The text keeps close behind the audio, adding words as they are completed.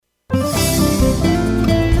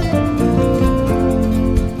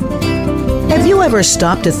ever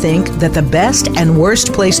stop to think that the best and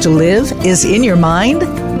worst place to live is in your mind?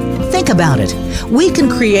 Think about it. We can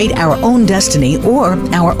create our own destiny or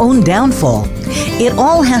our own downfall. It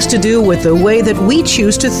all has to do with the way that we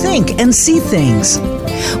choose to think and see things.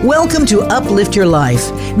 Welcome to Uplift Your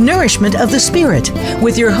Life, Nourishment of the Spirit,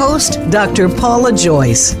 with your host, Dr. Paula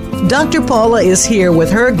Joyce. Dr. Paula is here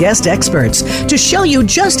with her guest experts to show you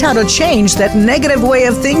just how to change that negative way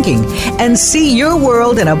of thinking and see your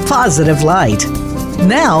world in a positive light.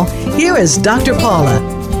 Now, here is Dr. Paula.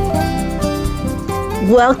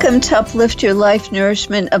 Welcome to Uplift Your Life,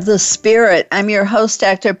 Nourishment of the Spirit. I'm your host,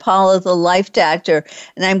 Dr. Paula, the Life Doctor,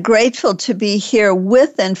 and I'm grateful to be here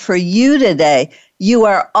with and for you today. You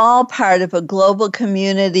are all part of a global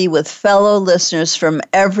community with fellow listeners from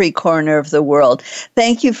every corner of the world.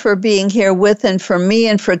 Thank you for being here with and for me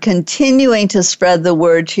and for continuing to spread the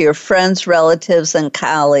word to your friends, relatives, and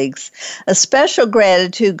colleagues. A special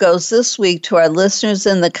gratitude goes this week to our listeners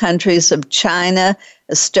in the countries of China,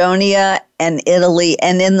 Estonia, and Italy,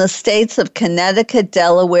 and in the states of Connecticut,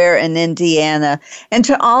 Delaware, and Indiana. And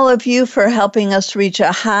to all of you for helping us reach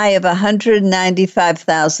a high of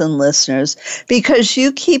 195,000 listeners. Because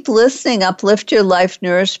you keep listening, Uplift Your Life,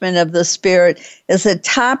 Nourishment of the Spirit is a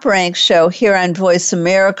top-ranked show here on Voice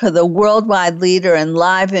America, the worldwide leader in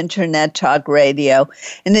live internet talk radio.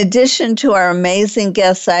 In addition to our amazing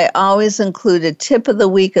guests, I always include a tip of the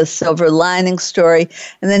week, a silver lining story,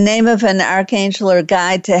 and the name of an archangel or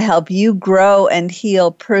guide to help you grow and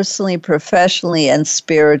heal personally, professionally, and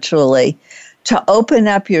spiritually. To open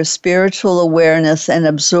up your spiritual awareness and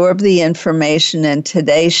absorb the information in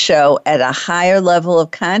today's show at a higher level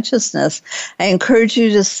of consciousness, I encourage you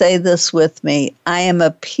to say this with me. I am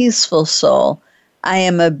a peaceful soul. I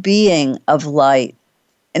am a being of light.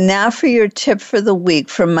 And now for your tip for the week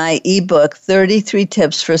from my ebook, 33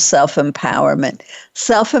 Tips for Self-Empowerment.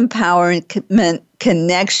 Self-empowerment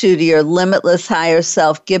connects you to your limitless higher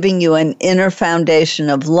self, giving you an inner foundation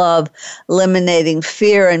of love, eliminating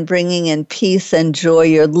fear and bringing in peace and joy.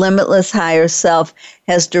 Your limitless higher self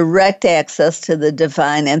has direct access to the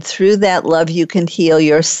divine, and through that love, you can heal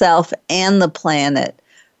yourself and the planet.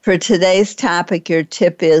 For today's topic, your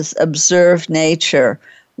tip is observe nature.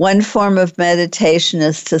 One form of meditation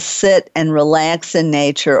is to sit and relax in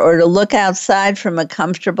nature or to look outside from a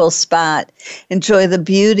comfortable spot. Enjoy the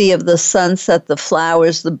beauty of the sunset, the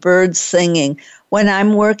flowers, the birds singing. When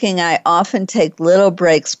I'm working, I often take little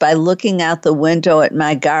breaks by looking out the window at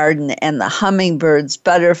my garden and the hummingbirds,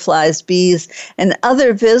 butterflies, bees, and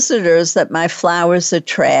other visitors that my flowers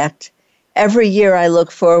attract. Every year I look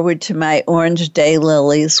forward to my orange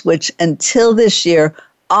daylilies, which until this year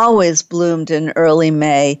always bloomed in early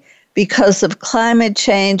May. Because of climate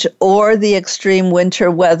change or the extreme winter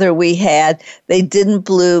weather we had, they didn't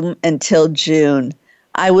bloom until June.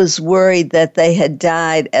 I was worried that they had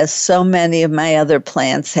died, as so many of my other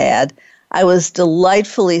plants had. I was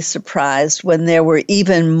delightfully surprised when there were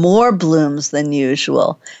even more blooms than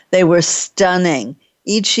usual. They were stunning.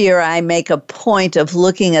 Each year I make a point of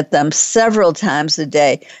looking at them several times a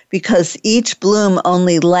day because each bloom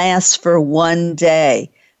only lasts for one day.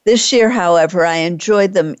 This year, however, I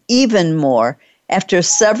enjoyed them even more. After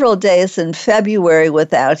several days in February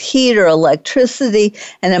without heat or electricity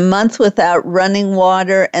and a month without running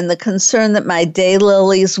water and the concern that my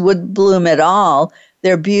daylilies would bloom at all,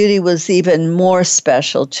 their beauty was even more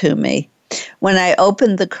special to me. When I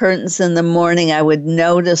opened the curtains in the morning, I would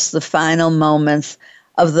notice the final moments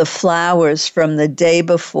of the flowers from the day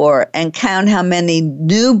before and count how many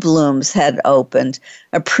new blooms had opened,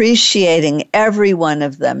 appreciating every one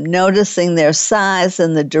of them, noticing their size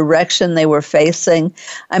and the direction they were facing.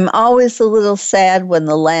 I'm always a little sad when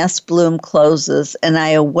the last bloom closes and I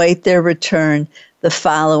await their return the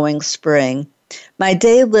following spring. My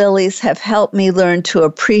daylilies have helped me learn to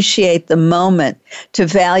appreciate the moment, to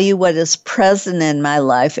value what is present in my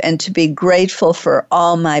life, and to be grateful for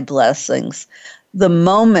all my blessings. The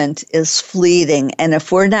moment is fleeting, and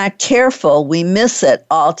if we're not careful, we miss it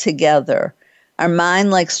altogether. Our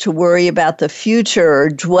mind likes to worry about the future or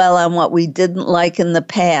dwell on what we didn't like in the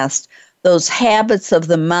past. Those habits of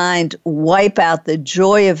the mind wipe out the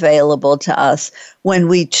joy available to us when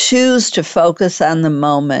we choose to focus on the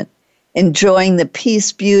moment. Enjoying the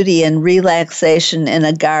peace, beauty, and relaxation in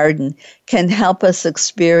a garden can help us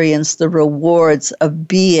experience the rewards of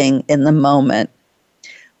being in the moment.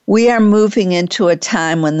 We are moving into a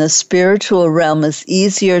time when the spiritual realm is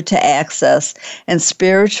easier to access and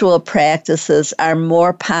spiritual practices are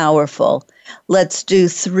more powerful. Let's do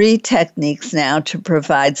 3 techniques now to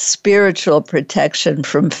provide spiritual protection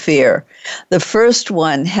from fear. The first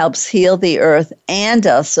one helps heal the earth and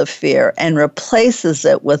us of fear and replaces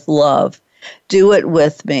it with love. Do it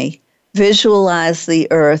with me. Visualize the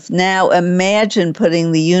earth. Now imagine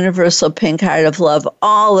putting the universal pink heart of love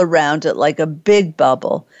all around it like a big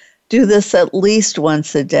bubble. Do this at least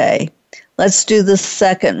once a day. Let's do the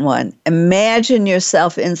second one. Imagine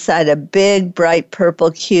yourself inside a big, bright purple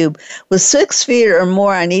cube with 6 feet or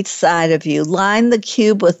more on each side of you. Line the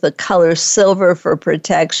cube with the color silver for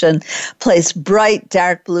protection. Place bright,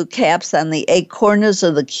 dark blue caps on the 8 corners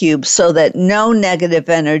of the cube so that no negative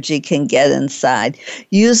energy can get inside.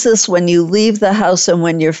 Use this when you leave the house and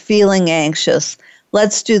when you're feeling anxious.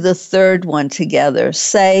 Let's do the third one together.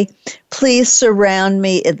 Say, please surround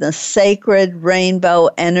me in the sacred rainbow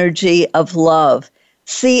energy of love.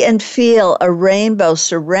 See and feel a rainbow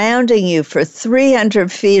surrounding you for 300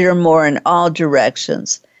 feet or more in all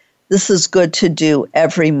directions. This is good to do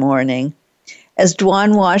every morning. As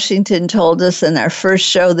Dwan Washington told us in our first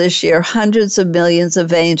show this year, hundreds of millions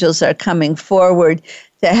of angels are coming forward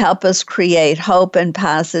to help us create hope and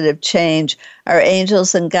positive change. Our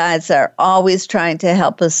angels and guides are always trying to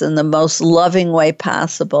help us in the most loving way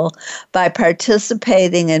possible. By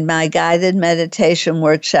participating in my guided meditation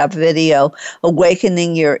workshop video,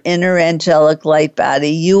 Awakening Your Inner Angelic Light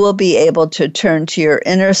Body, you will be able to turn to your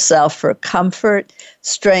inner self for comfort,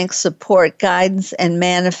 strength, support, guidance, and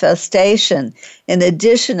manifestation. In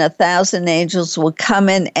addition, 1,000 angels will come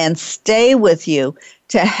in and stay with you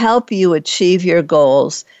to help you achieve your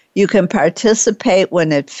goals. You can participate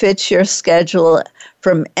when it fits your schedule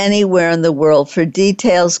from anywhere in the world. For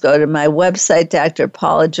details, go to my website,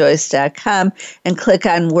 drpaulajoyce.com, and click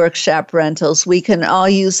on Workshop Rentals. We can all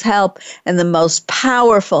use help, and the most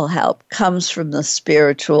powerful help comes from the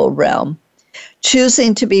spiritual realm.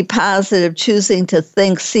 Choosing to be positive, choosing to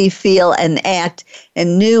think, see, feel, and act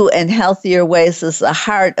in new and healthier ways is the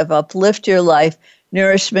heart of Uplift Your Life,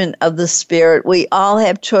 nourishment of the spirit. We all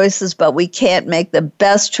have choices, but we can't make the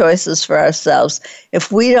best choices for ourselves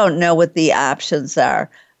if we don't know what the options are.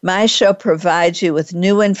 My show provides you with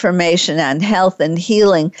new information on health and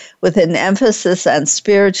healing with an emphasis on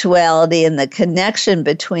spirituality and the connection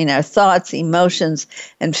between our thoughts, emotions,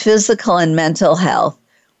 and physical and mental health.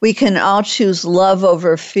 We can all choose love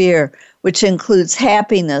over fear, which includes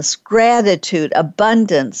happiness, gratitude,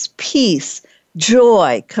 abundance, peace,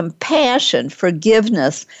 joy, compassion,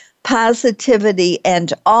 forgiveness, positivity,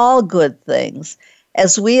 and all good things.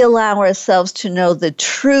 As we allow ourselves to know the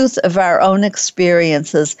truth of our own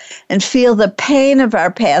experiences and feel the pain of our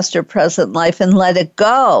past or present life and let it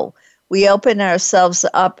go, we open ourselves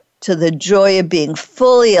up to the joy of being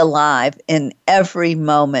fully alive in every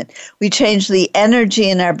moment. We change the energy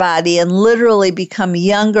in our body and literally become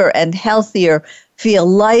younger and healthier, feel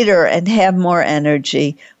lighter, and have more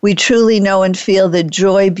energy. We truly know and feel the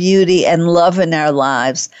joy, beauty, and love in our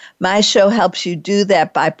lives. My show helps you do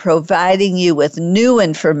that by providing you with new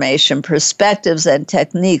information, perspectives, and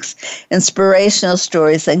techniques, inspirational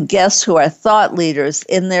stories, and guests who are thought leaders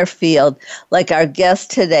in their field, like our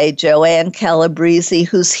guest today, Joanne Calabrese,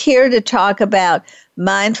 who's here to talk about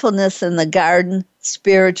mindfulness in the garden,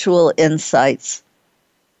 spiritual insights.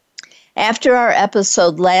 After our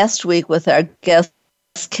episode last week with our guest,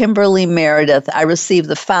 Kimberly Meredith, I received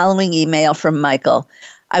the following email from Michael.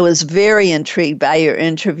 I was very intrigued by your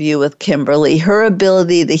interview with Kimberly. Her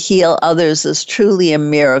ability to heal others is truly a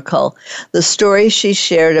miracle. The story she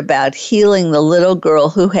shared about healing the little girl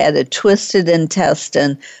who had a twisted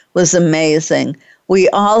intestine was amazing. We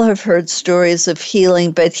all have heard stories of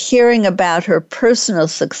healing, but hearing about her personal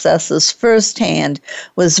successes firsthand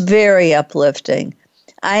was very uplifting.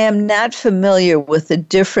 I am not familiar with the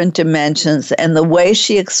different dimensions, and the way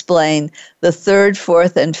she explained the third,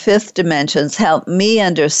 fourth, and fifth dimensions helped me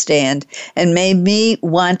understand and made me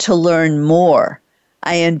want to learn more.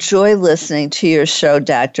 I enjoy listening to your show,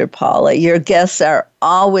 Dr. Paula. Your guests are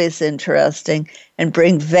always interesting and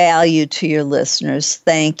bring value to your listeners.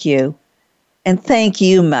 Thank you. And thank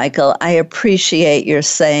you, Michael. I appreciate your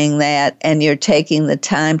saying that and you're taking the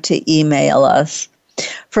time to email us.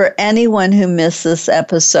 For anyone who missed this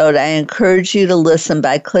episode, I encourage you to listen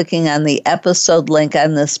by clicking on the episode link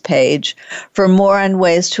on this page. For more on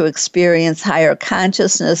ways to experience higher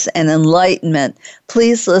consciousness and enlightenment,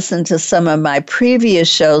 please listen to some of my previous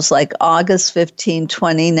shows like August 15,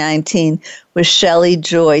 2019 with Shelley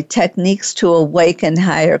Joy, Techniques to Awaken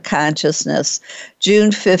Higher Consciousness,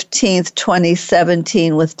 June 15th,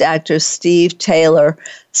 2017 with Dr. Steve Taylor,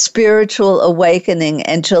 Spiritual Awakening,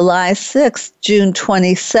 and July 6th,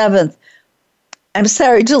 July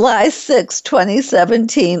 6,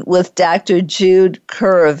 2017 with Dr. Jude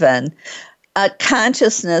Currivan.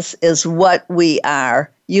 Consciousness is what we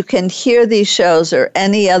are. You can hear these shows or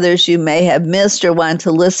any others you may have missed or want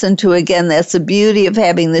to listen to again. That's the beauty of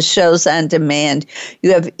having the shows on demand.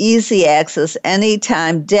 You have easy access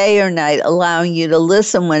anytime, day or night, allowing you to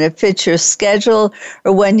listen when it fits your schedule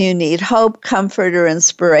or when you need hope, comfort, or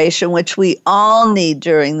inspiration, which we all need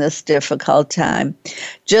during this difficult time.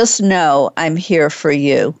 Just know I'm here for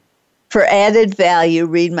you. For added value,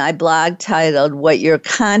 read my blog titled What Your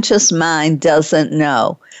Conscious Mind Doesn't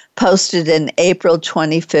Know, posted in April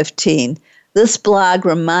 2015. This blog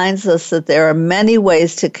reminds us that there are many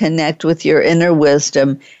ways to connect with your inner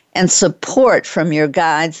wisdom and support from your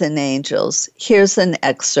guides and angels. Here's an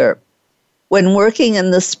excerpt. When working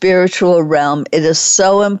in the spiritual realm, it is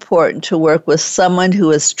so important to work with someone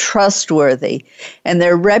who is trustworthy, and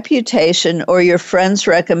their reputation or your friend's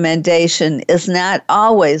recommendation is not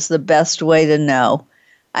always the best way to know.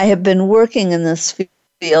 I have been working in this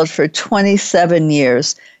field for 27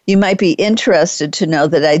 years. You might be interested to know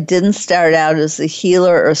that I didn't start out as a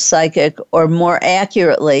healer or psychic, or more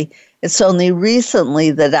accurately, it's only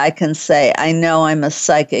recently that I can say I know I'm a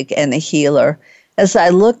psychic and a healer. As I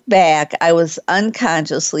look back, I was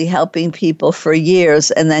unconsciously helping people for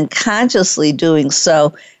years and then consciously doing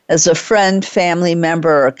so as a friend, family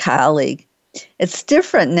member, or colleague. It's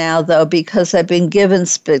different now, though, because I've been given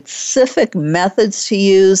specific methods to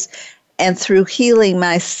use, and through healing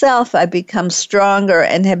myself, I've become stronger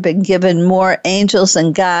and have been given more angels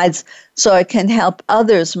and guides so I can help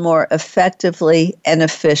others more effectively and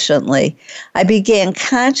efficiently. I began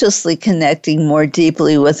consciously connecting more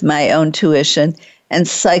deeply with my own tuition and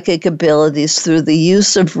psychic abilities through the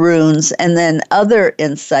use of runes and then other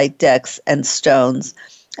insight decks and stones.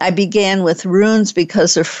 I began with runes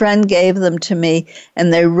because a friend gave them to me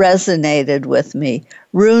and they resonated with me.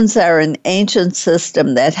 Runes are an ancient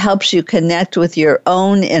system that helps you connect with your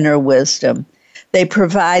own inner wisdom. They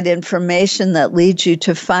provide information that leads you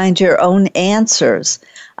to find your own answers.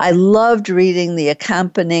 I loved reading the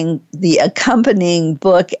accompanying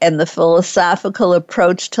book and the philosophical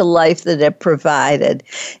approach to life that it provided.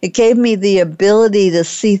 It gave me the ability to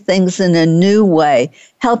see things in a new way,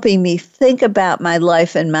 helping me think about my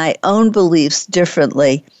life and my own beliefs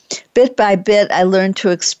differently. Bit by bit, I learned to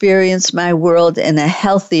experience my world in a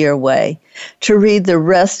healthier way. To read the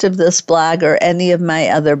rest of this blog or any of my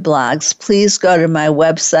other blogs, please go to my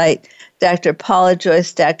website,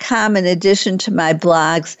 drpaulajoyce.com. In addition to my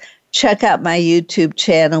blogs, check out my YouTube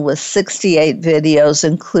channel with 68 videos,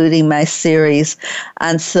 including my series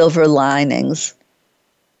on silver linings.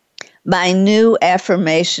 My new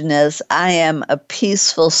affirmation is, I am a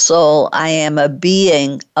peaceful soul. I am a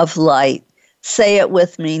being of light. Say it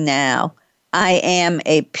with me now. I am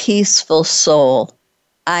a peaceful soul.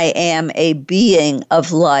 I am a being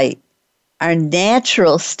of light. Our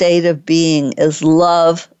natural state of being is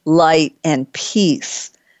love, light, and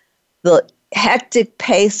peace. The hectic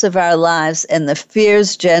pace of our lives and the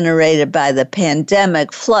fears generated by the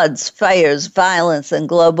pandemic, floods, fires, violence, and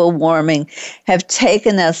global warming have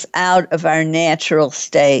taken us out of our natural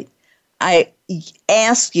state. I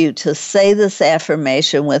ask you to say this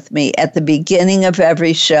affirmation with me at the beginning of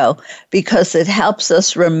every show because it helps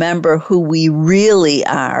us remember who we really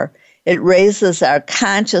are. It raises our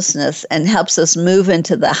consciousness and helps us move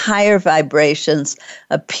into the higher vibrations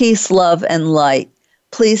of peace, love, and light.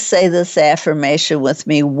 Please say this affirmation with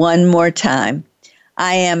me one more time.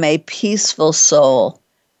 I am a peaceful soul.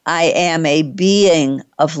 I am a being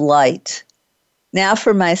of light. Now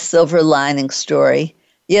for my silver lining story.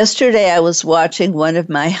 Yesterday, I was watching one of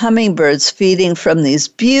my hummingbirds feeding from these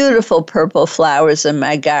beautiful purple flowers in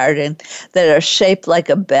my garden that are shaped like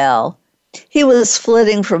a bell. He was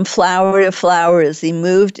flitting from flower to flower as he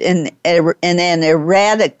moved in an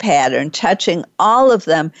erratic pattern, touching all of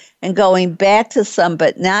them and going back to some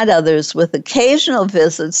but not others, with occasional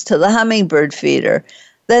visits to the hummingbird feeder.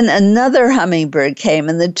 Then another hummingbird came,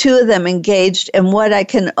 and the two of them engaged in what I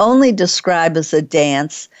can only describe as a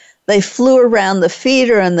dance. They flew around the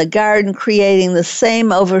feeder and the garden, creating the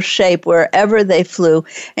same oval shape wherever they flew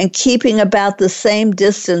and keeping about the same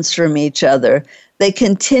distance from each other. They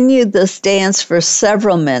continued this dance for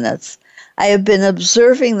several minutes. I have been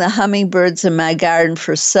observing the hummingbirds in my garden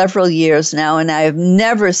for several years now, and I have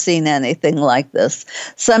never seen anything like this.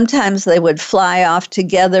 Sometimes they would fly off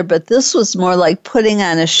together, but this was more like putting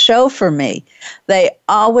on a show for me. They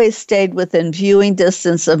always stayed within viewing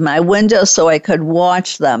distance of my window so I could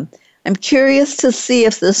watch them. I'm curious to see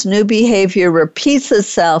if this new behavior repeats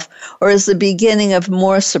itself or is the beginning of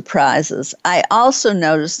more surprises. I also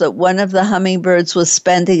noticed that one of the hummingbirds was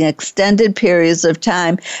spending extended periods of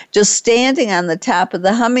time just standing on the top of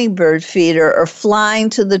the hummingbird feeder or flying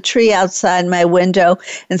to the tree outside my window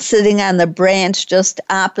and sitting on the branch just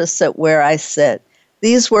opposite where I sit.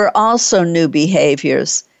 These were also new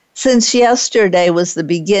behaviors. Since yesterday was the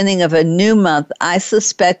beginning of a new month, I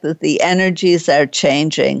suspect that the energies are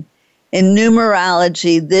changing. In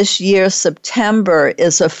numerology, this year, September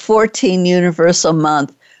is a 14 universal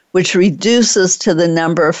month, which reduces to the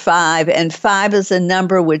number 5, and 5 is a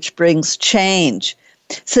number which brings change.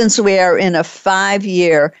 Since we are in a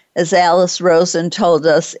 5-year, as Alice Rosen told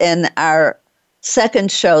us in our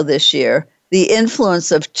second show this year, the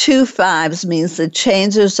influence of 2 5s means the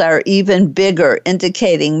changes are even bigger,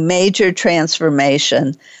 indicating major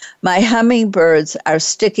transformation. My hummingbirds are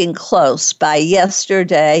sticking close by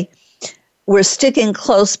yesterday. We're sticking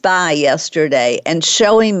close by yesterday and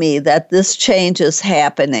showing me that this change is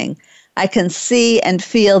happening. I can see and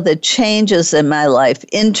feel the changes in my life,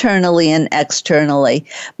 internally and externally.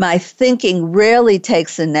 My thinking rarely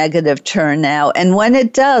takes a negative turn now, and when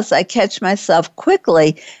it does, I catch myself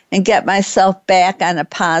quickly and get myself back on a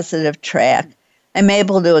positive track. I'm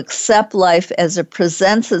able to accept life as it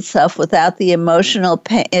presents itself without the emotional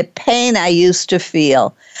pain I used to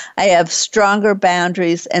feel. I have stronger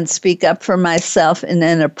boundaries and speak up for myself in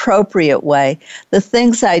an appropriate way. The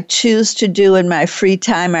things I choose to do in my free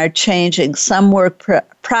time are changing. Some work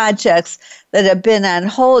projects that have been on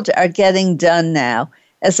hold are getting done now.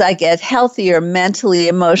 As I get healthier mentally,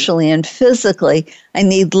 emotionally, and physically, I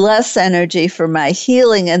need less energy for my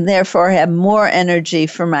healing and therefore have more energy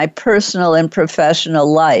for my personal and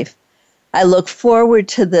professional life. I look forward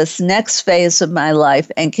to this next phase of my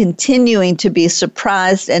life and continuing to be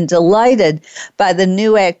surprised and delighted by the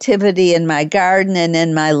new activity in my garden and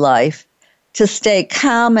in my life. To stay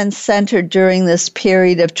calm and centered during this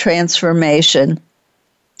period of transformation,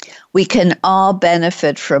 we can all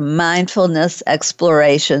benefit from mindfulness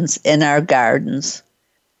explorations in our gardens.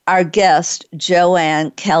 Our guest,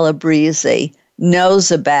 Joanne Calabrese,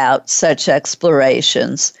 knows about such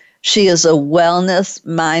explorations. She is a wellness,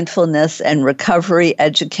 mindfulness, and recovery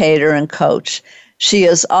educator and coach. She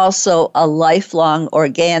is also a lifelong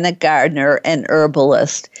organic gardener and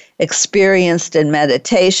herbalist, experienced in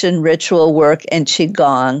meditation, ritual work, and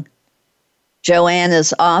Qigong. Joanne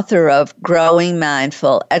is author of Growing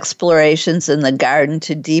Mindful, Explorations in the Garden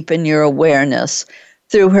to Deepen Your Awareness.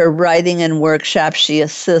 Through her writing and workshops, she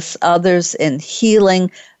assists others in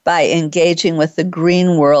healing by engaging with the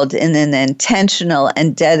green world in an intentional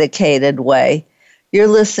and dedicated way. You're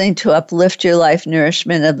listening to Uplift Your Life,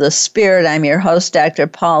 Nourishment of the Spirit. I'm your host, Dr.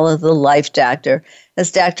 Paula, the Life Doctor.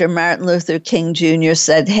 As Dr. Martin Luther King Jr.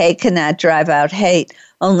 said, hate cannot drive out hate.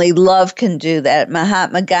 Only love can do that.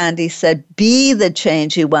 Mahatma Gandhi said, be the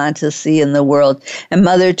change you want to see in the world. And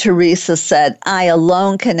Mother Teresa said, I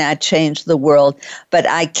alone cannot change the world, but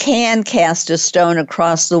I can cast a stone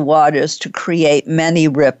across the waters to create many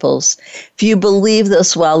ripples. If you believe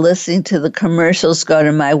this while listening to the commercials, go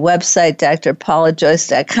to my website,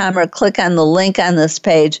 drpaulajoyce.com, or click on the link on this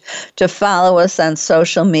page to follow us on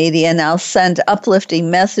social media, and I'll send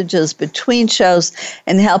uplifting messages between shows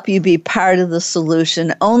and help you be part of the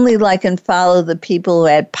solution. Only like and follow the people who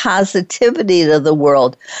add positivity to the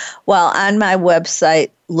world. While on my website,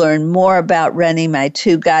 learn more about renting my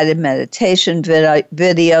 2 guided meditation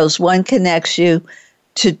videos. One connects you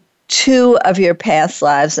to 2 of your past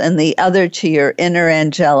lives and the other to your inner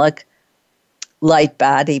angelic light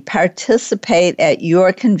body. Participate at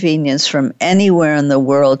your convenience from anywhere in the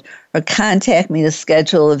world, or contact me to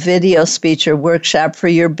schedule a video, speech, or workshop for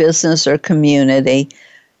your business or community.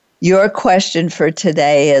 Your question for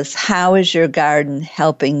today is, how is your garden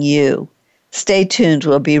helping you? Stay tuned.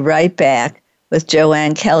 We'll be right back with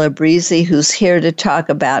Joanne Calabrese, who's here to talk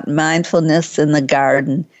about mindfulness in the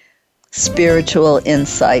garden, spiritual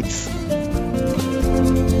insights.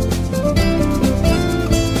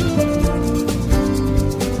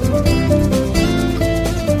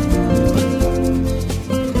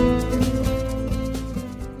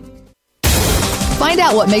 Find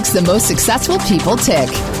out what makes the most successful people tick.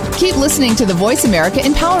 Keep listening to the Voice America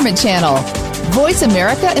Empowerment Channel.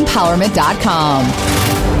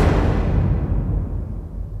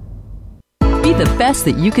 VoiceAmericaEmpowerment.com. Be the best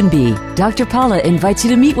that you can be. Dr. Paula invites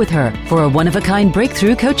you to meet with her for a one-of-a-kind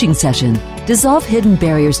breakthrough coaching session. Dissolve hidden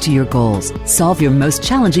barriers to your goals, solve your most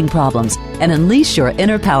challenging problems, and unleash your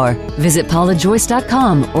inner power. Visit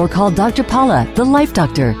paulajoyce.com or call Dr. Paula, the Life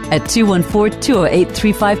Doctor, at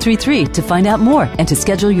 214-208-3533 to find out more and to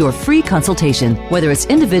schedule your free consultation. Whether it's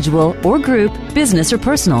individual or group, business or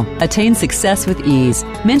personal, attain success with ease.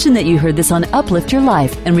 Mention that you heard this on Uplift Your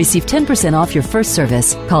Life and receive 10% off your first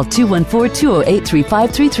service. Call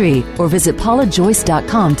 214-208-3533 or visit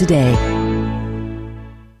paulajoyce.com today.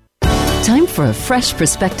 Time for a fresh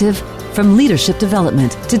perspective. From leadership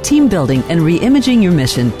development to team building and re-imaging your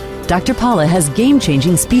mission, Dr. Paula has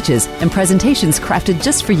game-changing speeches and presentations crafted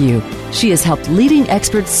just for you. She has helped leading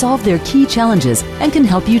experts solve their key challenges and can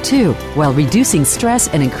help you too, while reducing stress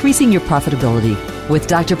and increasing your profitability. With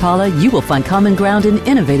Dr. Paula, you will find common ground and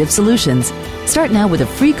innovative solutions. Start now with a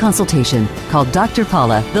free consultation. Call Dr.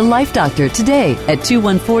 Paula, the Life Doctor, today at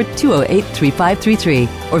 214-208-3533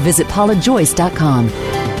 or visit paulajoyce.com.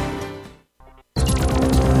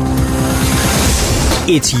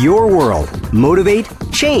 It's your world. Motivate,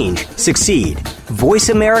 change, succeed.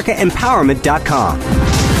 VoiceAmericaEmpowerment.com.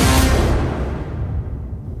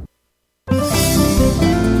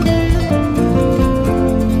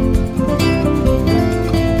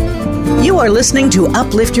 You are listening to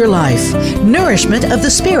Uplift Your Life, Nourishment of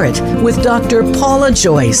the Spirit with Dr. Paula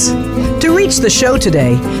Joyce. To reach the show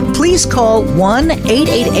today, please call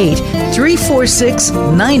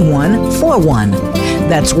 1-888-346-9141.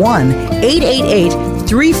 That's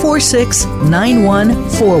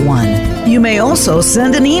 1-888-346-9141. You may also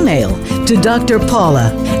send an email to Dr.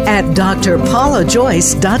 Paula at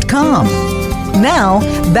drpaulajoyce.com. Now,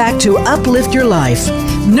 back to Uplift Your Life,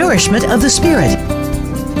 Nourishment of the Spirit.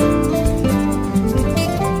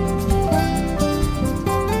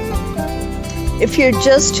 If you're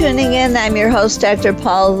just tuning in, I'm your host, Dr.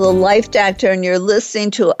 Paula, the Life Doctor, and you're listening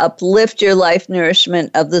to Uplift Your Life, Nourishment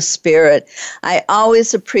of the Spirit. I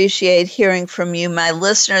always appreciate hearing from you, my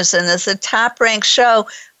listeners, and it's a top-ranked show.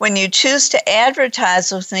 When you choose to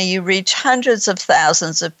advertise with me, you reach hundreds of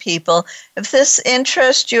thousands of people. If this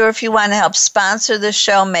interests you, or if you want to help sponsor the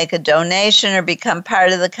show, make a donation, or become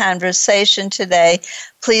part of the conversation today,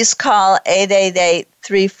 please call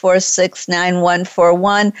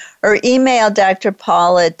 888-346-9141 or email Dr.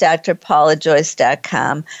 Paula at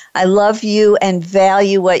drpaulajoyce.com. I love you and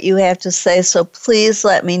value what you have to say, so please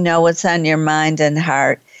let me know what's on your mind and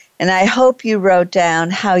heart. And I hope you wrote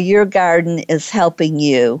down how your garden is helping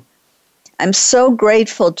you. I'm so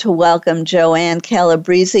grateful to welcome Joanne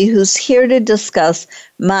Calabrese, who's here to discuss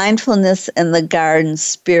mindfulness in the garden,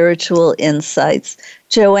 spiritual insights.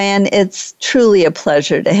 Joanne, it's truly a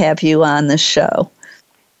pleasure to have you on the show.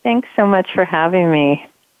 Thanks so much for having me.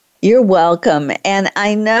 You're welcome. And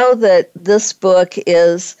I know that this book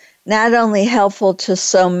is not only helpful to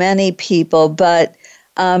so many people, but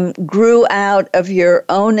grew out of your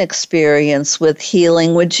own experience with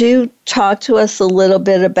healing. Would you talk to us a little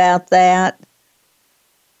bit about that?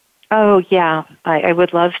 Oh, yeah, I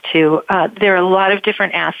would love to. There are a lot of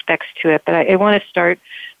different aspects to it, but I want to start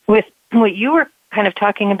with what you were kind of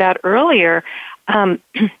talking about earlier.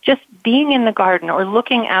 Just being in the garden or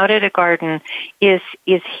looking out at a garden is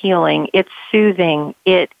healing. It's soothing.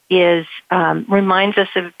 It is reminds us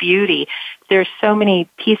of beauty. There's so many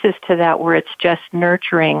pieces to that where it's just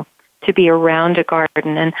nurturing to be around a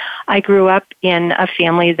garden. And I grew up in a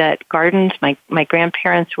family that gardened. My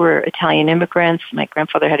grandparents were Italian immigrants. My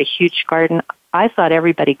grandfather had a huge garden. I thought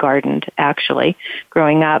everybody gardened, actually,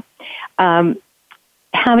 growing up.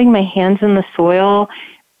 Having my hands in the soil,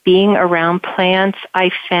 being around plants,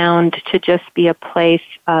 I found to just be a place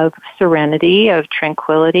of serenity, of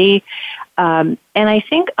tranquility. And I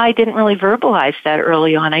think I didn't really verbalize that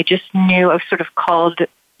early on. I just knew I was sort of called,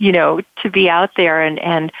 to be out there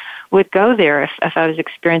and would go there if I was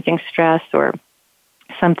experiencing stress or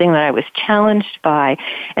something that I was challenged by.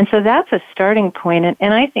 And so that's a starting point.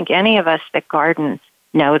 And I think any of us that garden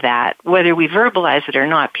know that, whether we verbalize it or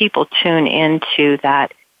not, people tune into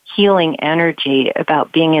that healing energy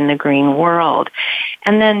about being in the green world.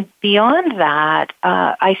 And then beyond that,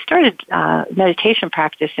 I started meditation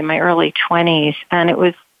practice in my early 20s, and it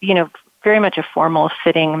was, very much a formal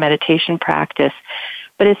sitting meditation practice.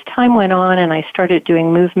 But as time went on and I started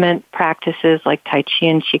doing movement practices like Tai Chi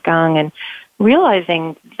and Qigong and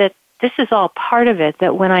realizing that this is all part of it,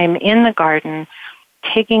 that when I'm in the garden,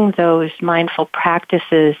 taking those mindful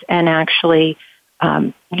practices and actually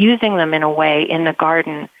using them in a way in the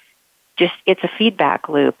garden, it's a feedback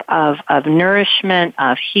loop of nourishment,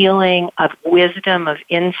 of healing, of wisdom, of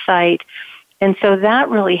insight. And so that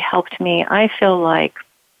really helped me, I feel like,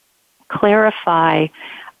 clarify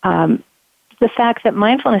the fact that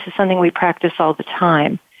mindfulness is something we practice all the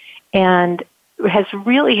time. and has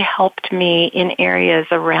really helped me in areas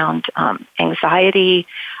around anxiety,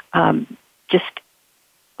 just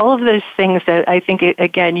all of those things that I think,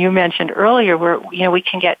 again, you mentioned earlier, where we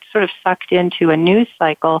can get sort of sucked into a news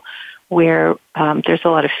cycle where there's a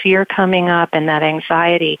lot of fear coming up and that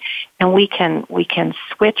anxiety, and we can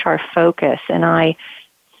switch our focus. And I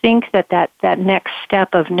think that next step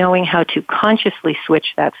of knowing how to consciously switch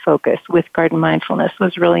that focus with garden mindfulness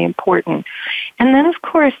was really important. And then, of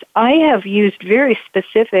course, I have used very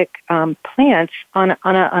specific plants on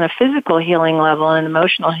a physical healing level and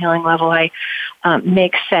emotional healing level. I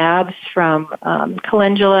make salves from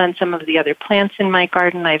calendula and some of the other plants in my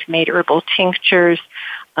garden. I've made herbal tinctures.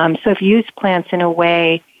 So I've used plants in a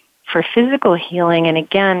way for physical healing, and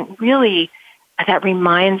again, really, that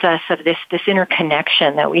reminds us of this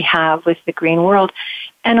interconnection that we have with the green world,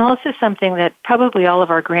 and also something that probably all of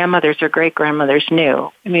our grandmothers or great-grandmothers knew.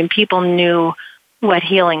 I mean, people knew what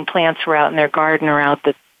healing plants were out in their garden or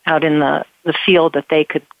out in the field that they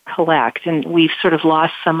could collect, and we've sort of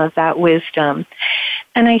lost some of that wisdom.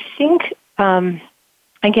 And I think,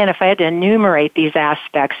 again, if I had to enumerate these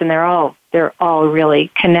aspects, and they're all really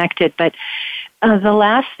connected, but the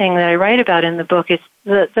last thing that I write about in the book is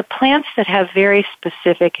the plants that have very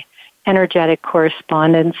specific energetic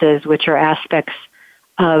correspondences, which are aspects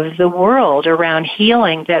of the world around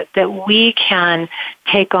healing that we can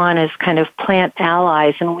take on as kind of plant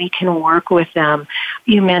allies, and we can work with them.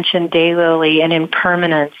 You mentioned daylily and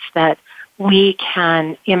impermanence, that we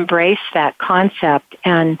can embrace that concept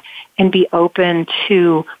and be open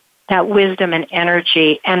to that wisdom and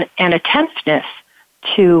energy and attentiveness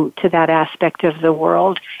to that aspect of the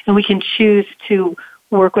world, and we can choose to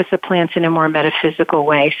work with the plants in a more metaphysical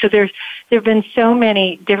way. So there have been so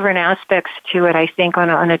many different aspects to it, I think,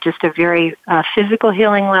 on just a very physical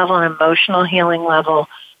healing level and emotional healing level,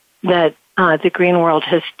 that the green world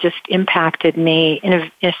has just impacted me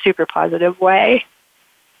in a super positive way.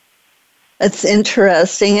 It's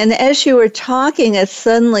interesting. And as you were talking, it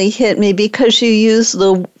suddenly hit me, because you use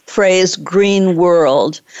the phrase green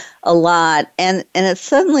world a lot. And it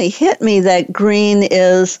suddenly hit me that green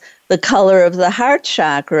is the color of the heart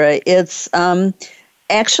chakra. It's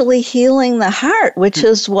actually healing the heart, which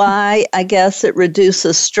is why I guess it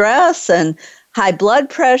reduces stress and high blood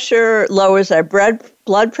pressure, lowers our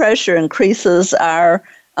blood pressure, increases our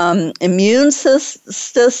immune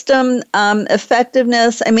system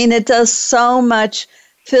effectiveness. I mean, it does so much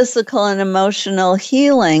physical and emotional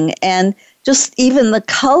healing, and just even the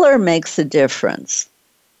color makes a difference.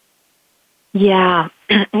 Yeah.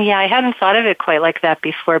 Yeah, I hadn't thought of it quite like that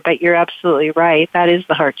before, but you're absolutely right. That is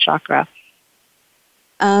the heart chakra.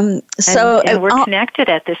 And we're connected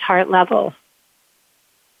at this heart level.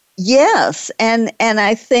 Yes, and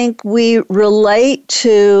I think we relate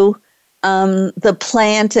to the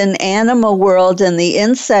plant and animal world and the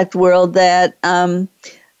insect world that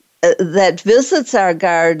visits our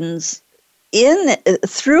gardens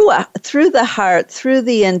through the heart, through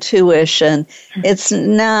the intuition. It's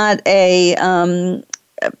not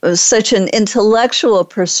such an intellectual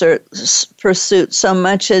pursuit so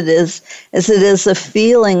much as it is a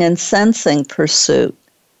feeling and sensing pursuit.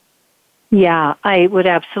 Yeah, I would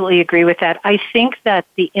absolutely agree with that. I think that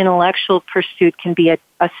the intellectual pursuit can be a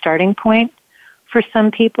starting point for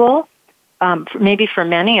some people, maybe for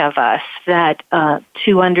many of us, that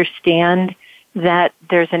to understand that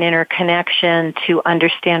there's an interconnection, to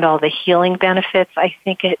understand all the healing benefits. I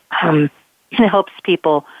think it helps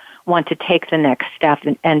people want to take the next step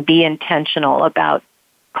and be intentional about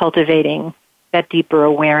cultivating that deeper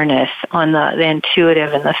awareness on the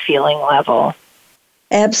intuitive and the feeling level.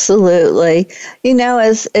 Absolutely. You know,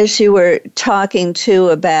 as you were talking too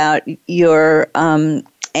about your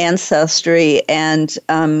ancestry and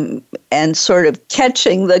sort of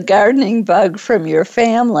catching the gardening bug from your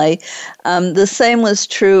family, the same was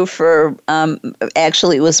true for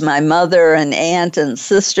actually it was my mother and aunt and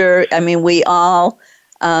sister. I mean, we all.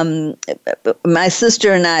 My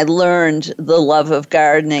sister and I learned the love of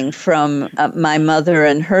gardening from my mother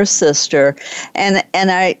and her sister, and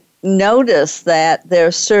I noticed that there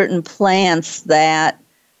are certain plants that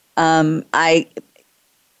I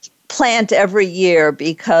plant every year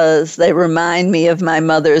because they remind me of my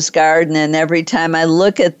mother's garden, and every time I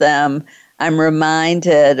look at them, I'm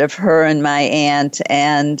reminded of her and my aunt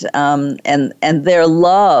and their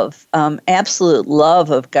love, absolute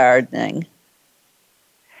love of gardening.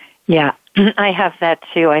 Yeah, I have that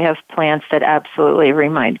too. I have plants that absolutely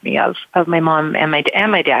remind me of my mom and my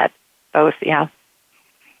dad, both. Yeah.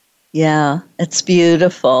 Yeah, it's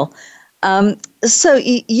beautiful. So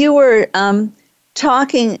you were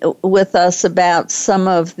talking with us about some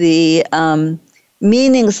of the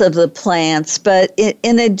meanings of the plants, but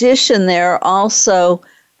in addition, there are also,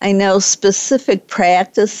 I know, specific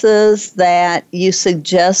practices that you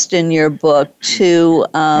suggest in your book to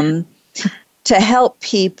help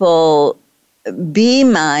people be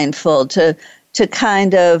mindful, to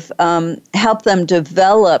kind of help them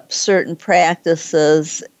develop certain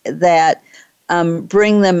practices that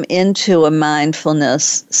bring them into a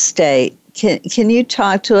mindfulness state. Can you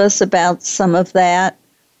talk to us about some of that?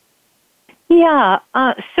 Yeah.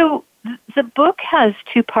 So the book has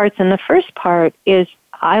two parts, and the first part is,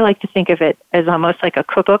 I like to think of it as almost like a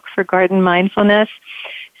cookbook for garden mindfulness.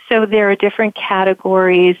 So there are different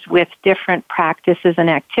categories with different practices and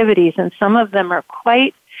activities, and some of them are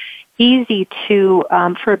quite easy to,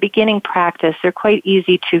 for a beginning practice, they're quite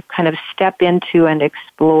easy to kind of step into and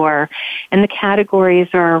explore. And the categories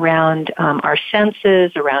are around our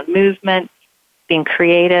senses, around movement, being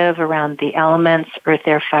creative, around the elements, earth,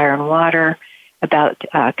 air, fire, and water, about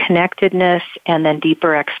connectedness, and then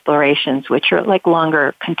deeper explorations, which are like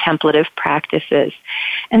longer contemplative practices.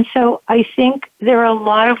 And so I think there are a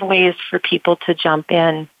lot of ways for people to jump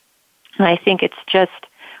in. And I think it's just,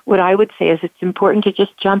 what I would say is it's important to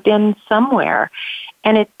just jump in somewhere.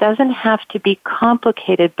 And it doesn't have to be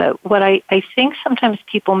complicated, but what I think sometimes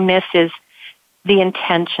people miss is the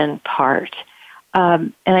intention part.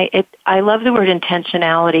 And I love the word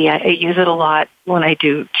intentionality. I use it a lot when I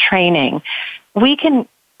do training. We can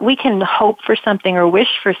hope for something or wish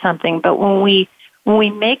for something, but when we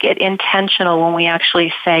make it intentional, when we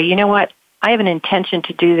actually say, you know what, I have an intention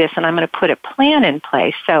to do this, and I'm going to put a plan in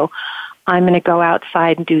place. So I'm going to go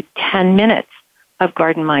outside and do 10 minutes of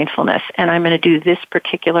garden mindfulness, and I'm going to do this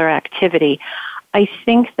particular activity. I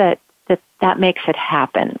think that makes it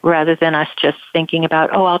happen, rather than us just thinking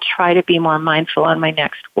about, oh, I'll try to be more mindful on my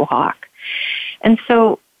next walk. And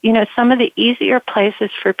so, some of the easier places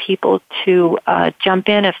for people to jump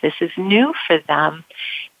in if this is new for them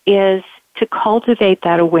is to cultivate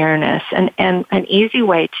that awareness. And an easy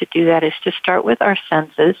way to do that is to start with our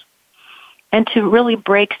senses and to really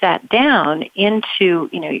break that down into,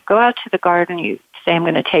 you go out to the garden, you say, I'm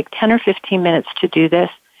going to take 10 or 15 minutes to do this.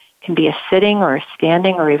 It can be a sitting or a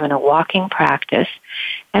standing or even a walking practice.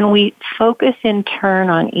 And we focus in turn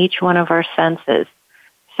on each one of our senses.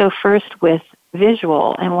 So first with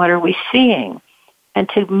visual, and what are we seeing? And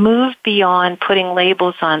to move beyond putting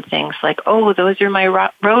labels on things like, oh, those are my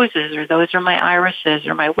roses, or those are my irises,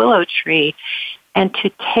 or my willow tree, and to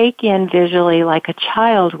take in visually like a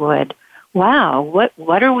child would, wow,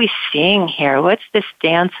 what are we seeing here? What's this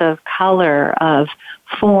dance of color, of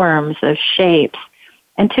forms, of shapes?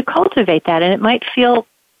 And to cultivate that, and it might feel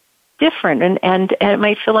different and it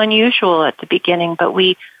might feel unusual at the beginning, but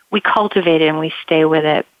we cultivate it and we stay with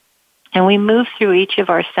it. And we move through each of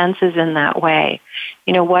our senses in that way.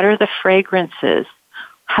 What are the fragrances?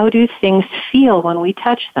 How do things feel when we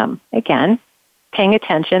touch them? Again, paying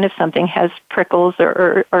attention if something has prickles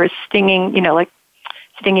or stinging, like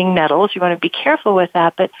stinging nettles. You want to be careful with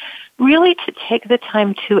that, but really to take the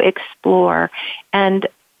time to explore. And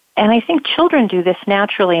I think children do this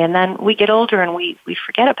naturally, and then we get older and we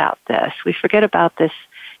forget about this. We forget about this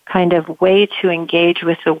kind of way to engage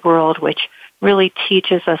with the world, which really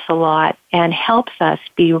teaches us a lot and helps us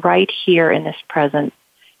be right here in this present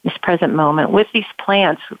moment with these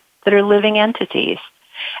plants that are living entities.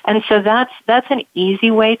 And so that's an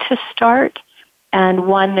easy way to start, and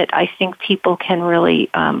one that I think people can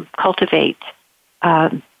really cultivate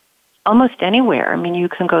almost anywhere. I mean, you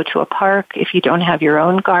can go to a park if you don't have your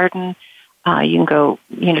own garden. You can go,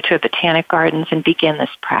 to a botanic gardens and begin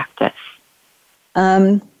this practice.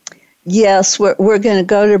 Yes, we're going to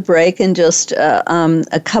go to break in just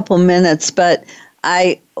a couple minutes, but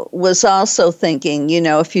I was also thinking,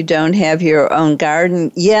 if you don't have your own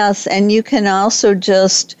garden, yes, and you can also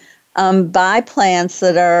just buy plants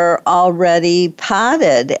that are already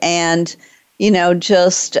potted, and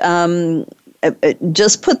just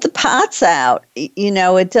put the pots out.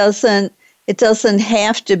 It doesn't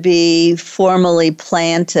have to be formally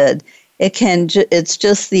planted. It's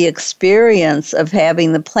just the experience of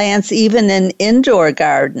having the plants, even in indoor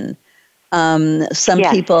garden. Some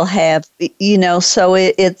people have, so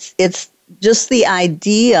it's just the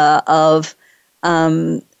idea of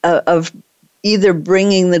either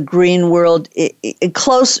bringing the green world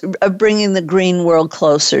bringing the green world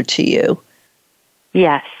closer to you.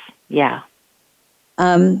 Yes. Yeah.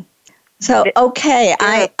 So okay,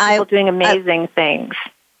 people doing amazing things.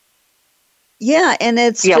 Yeah, and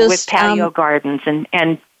it's just with patio gardens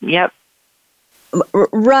and yep.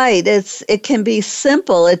 Right. It can be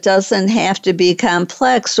simple. It doesn't have to be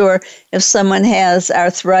complex. Or if someone has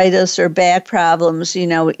arthritis or back problems,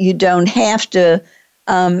 you don't have to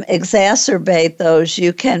exacerbate those.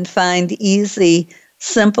 You can find easy,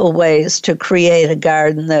 simple ways to create a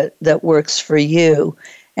garden that works for you.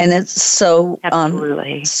 And it's so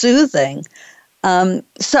soothing.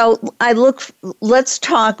 Let's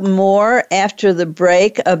talk more after the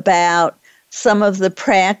break about some of the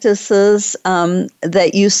practices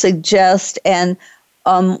that you suggest and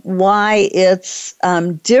why it's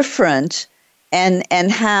different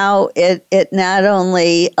and how it not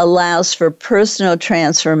only allows for personal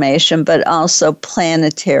transformation but also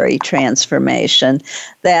planetary transformation.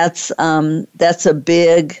 That's a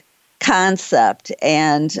big concept,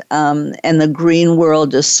 and the green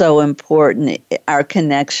world is so important, our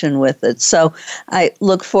connection with it. So I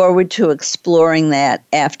look forward to exploring that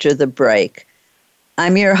after the break.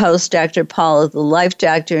 I'm your host, Dr. Paula, the Life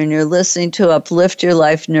Doctor, and you're listening to Uplift Your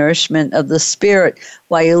Life, Nourishment of the Spirit.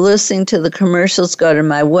 While you're listening to the commercials, go to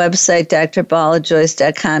my website,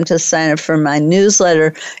 drpaulajoyce.com, to sign up for my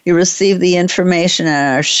newsletter. You receive the information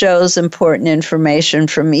on our shows, important information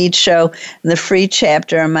from each show, and the free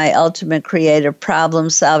chapter on my ultimate creative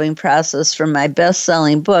problem-solving process from my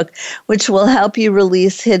best-selling book, which will help you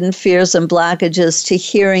release hidden fears and blockages to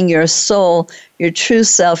hearing your soul, your true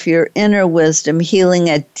self, your inner wisdom, healing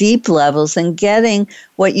at deep levels, and getting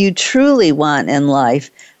what you truly want in life.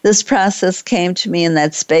 This process came to me in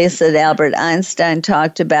that space that Albert Einstein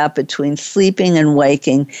talked about between sleeping and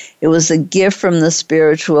waking. It was a gift from the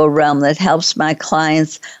spiritual realm that helps my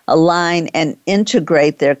clients align and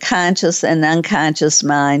integrate their conscious and unconscious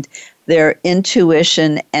mind, their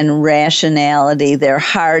intuition and rationality, their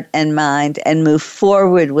heart and mind, and move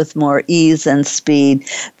forward with more ease and speed.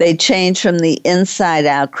 They change from the inside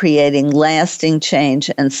out, creating lasting change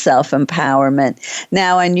and self-empowerment.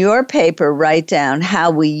 Now, on your paper, write down,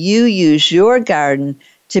 how will you use your garden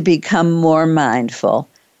to become more mindful?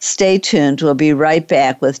 Stay tuned. We'll be right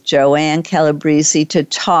back with Joanne Calabrese to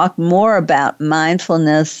talk more about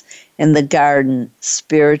mindfulness in the garden,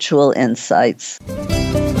 spiritual insights.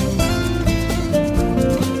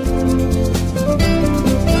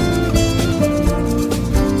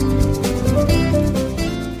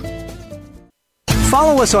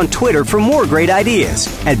 Follow us on Twitter for more great ideas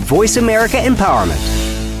at Voice America Empowerment.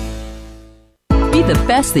 Be the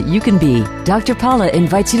best that you can be. Dr. Paula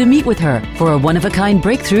invites you to meet with her for a one-of-a-kind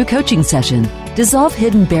breakthrough coaching session. Dissolve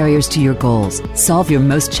hidden barriers to your goals, solve your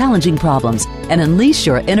most challenging problems, and unleash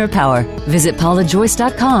your inner power. Visit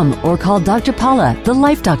paulajoyce.com or call Dr. Paula, the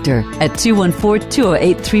Life Doctor, at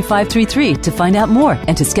 214-208-3533 to find out more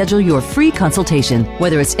and to schedule your free consultation.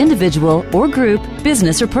 Whether it's individual or group,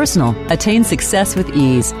 business or personal, attain success with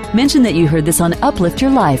ease. Mention that you heard this on Uplift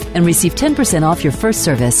Your Life and receive 10% off your first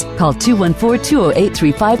service. Call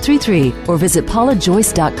 214-208-3533 or visit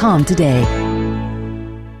paulajoyce.com today.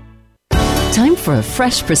 Time for a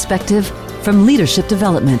fresh perspective. From leadership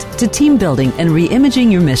development to team building and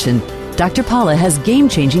re-imaging your mission, Dr. Paula has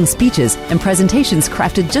game-changing speeches and presentations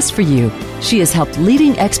crafted just for you. She has helped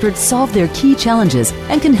leading experts solve their key challenges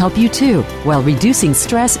and can help you too, while reducing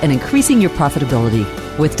stress and increasing your profitability.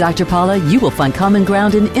 With Dr. Paula, you will find common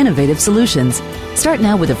ground and innovative solutions. Start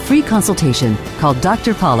now with a free consultation. Call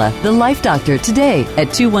Dr. Paula, the Life Doctor, today at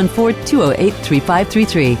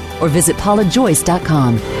 214-208-3533 or visit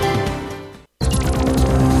paulajoyce.com.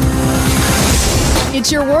 It's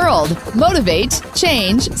your world. Motivate,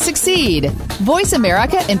 change, succeed.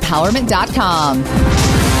 VoiceAmericaEmpowerment.com.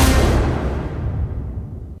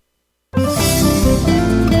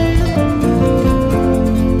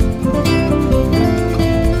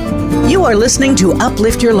 You are listening to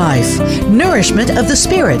Uplift Your Life, Nourishment of the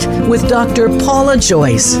Spirit with Dr. Paula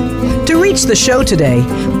Joyce. To reach the show today,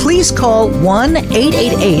 please call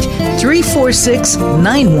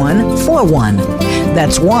 1-888-346-9141.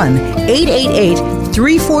 That's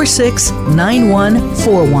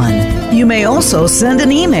 1-888-346-9141. You may also send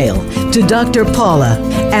an email to Dr. Paula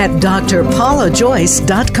at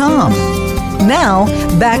drpaulajoyce.com. Now,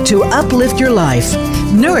 back to Uplift Your Life,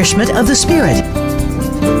 Nourishment of the Spirit.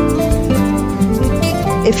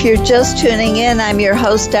 If you're just tuning in, I'm your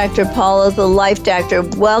host, Dr. Paula, the Life Doctor.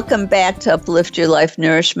 Welcome back to Uplift Your Life,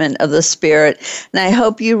 Nourishment of the Spirit. And I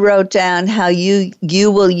hope you wrote down how you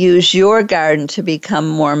will use your garden to become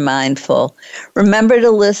more mindful. Remember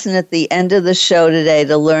to listen at the end of the show today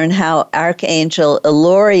to learn how Archangel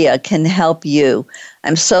Eloria can help you.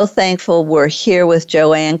 I'm so thankful we're here with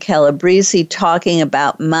Joanne Calabrese talking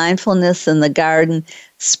about mindfulness in the garden,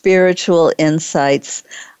 spiritual insights.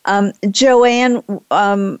 Joanne,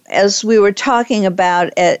 as we were talking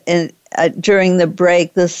about during the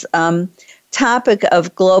break, this topic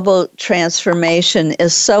of global transformation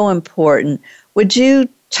is so important. Would you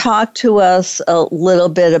talk to us a little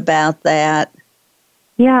bit about that?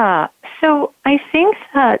 Yeah. So I think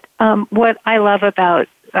that what I love about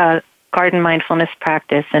garden mindfulness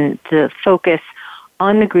practice and the focus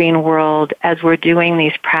on the green world as we're doing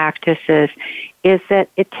these practices is that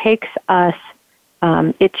it takes us,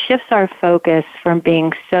 it shifts our focus from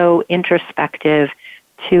being so introspective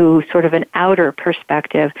to sort of an outer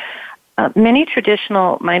perspective. Many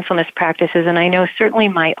traditional mindfulness practices, and I know certainly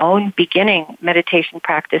my own beginning meditation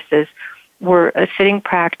practices, were a sitting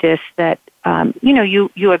practice that,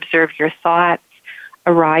 you observe your thoughts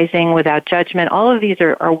arising without judgment. All of these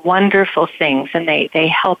are wonderful things, and they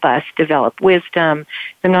help us develop wisdom.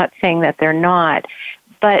 I'm not saying that they're not,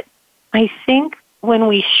 but I think when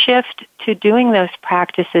we shift to doing those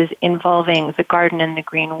practices involving the garden and the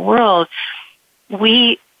green world,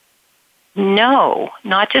 we know,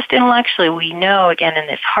 not just intellectually, we know, again, in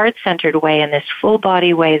this heart-centered way, in this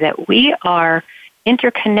full-body way, that we are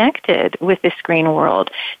interconnected with this green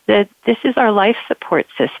world, that this is our life support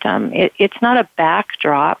system. It's not a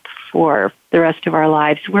backdrop for the rest of our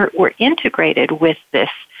lives. We're integrated with this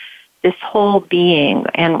whole being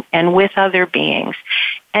and with other beings.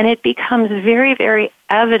 And it becomes very, very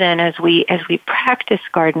evident as we practice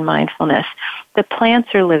garden mindfulness. The plants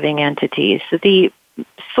are living entities. The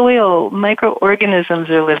soil, microorganisms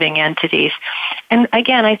are living entities. And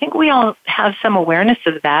again, I think we all have some awareness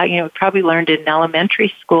of that. We probably learned it in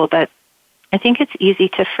elementary school, but I think it's easy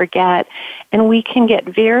to forget. And we can get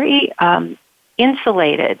very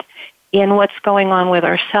insulated in what's going on with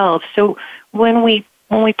ourselves. So when we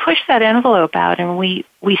push that envelope out and we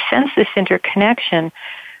sense this interconnection,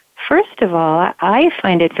 first of all, I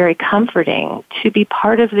find it very comforting to be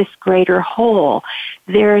part of this greater whole.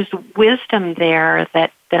 There's wisdom there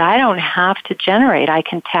that I don't have to generate, I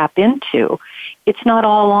can tap into. It's not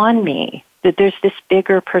all on me, that there's this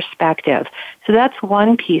bigger perspective. So that's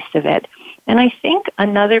one piece of it. And I think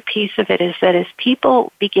another piece of it is that as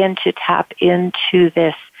people begin to tap into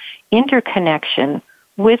this interconnection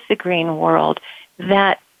with the green world,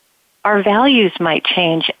 that our values might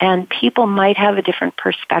change and people might have a different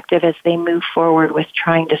perspective as they move forward with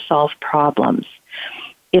trying to solve problems.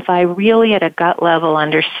 If I really at a gut level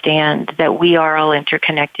understand that we are all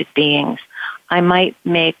interconnected beings, I might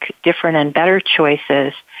make different and better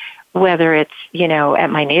choices, whether it's, at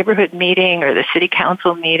my neighborhood meeting or the city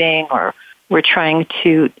council meeting, or we're trying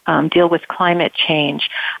to deal with climate change.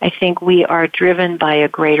 I think we are driven by a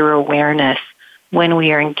greater awareness when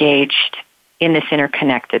we are engaged in this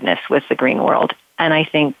interconnectedness with the green world. And I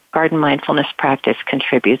think garden mindfulness practice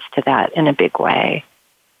contributes to that in a big way.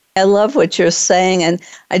 I love what you're saying, and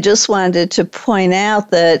I just wanted to point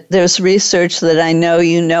out that there's research that I know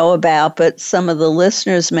you know about, but some of the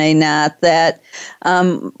listeners may not, that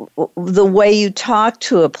the way you talk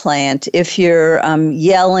to a plant, if you're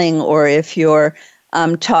yelling or if you're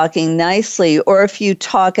talking nicely, or if you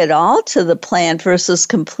talk at all to the plant versus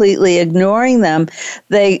completely ignoring them,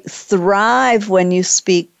 they thrive when you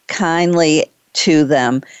speak kindly to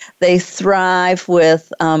them. They thrive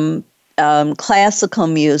with classical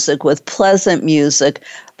music, with pleasant music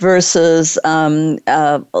versus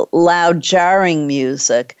loud, jarring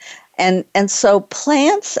music. And so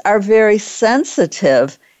plants are very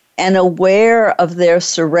sensitive and aware of their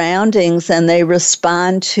surroundings, and they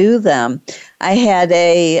respond to them. I had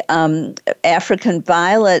a African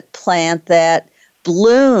violet plant that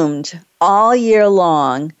bloomed all year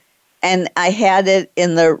long, and I had it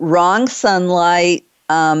in the wrong sunlight.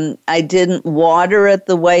 I didn't water it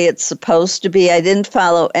the way it's supposed to be. I didn't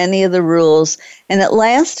follow any of the rules, and it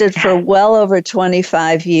lasted for well over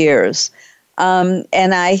 25 years.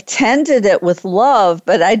 And I tended it with love,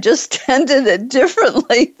 but I just tended it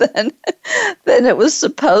differently than it was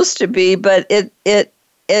supposed to be. But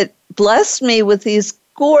it blessed me with these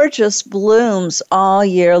gorgeous blooms all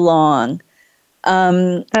year long.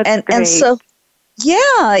 That's great. And so,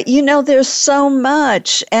 yeah, there's so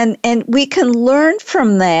much, and we can learn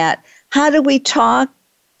from that. How do we talk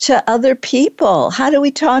to other people? How do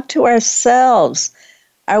we talk to ourselves?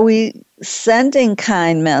 Are we sending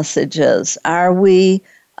kind messages? Are we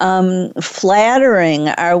flattering?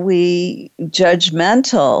 Are we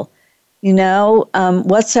judgmental?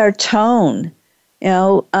 What's our tone?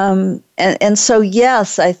 And so,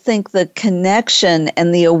 yes, I think the connection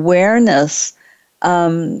and the awareness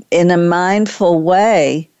in a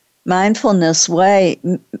mindfulness way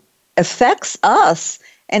affects us.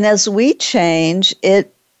 And as we change,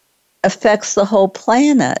 it affects the whole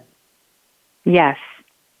planet. Yes.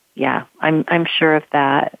 Yeah, I'm sure of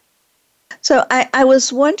that. So I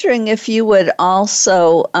was wondering if you would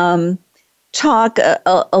also talk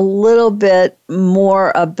a little bit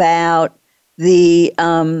more about the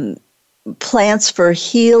plants for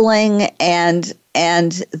healing and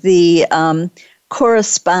the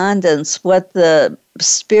correspondence, what the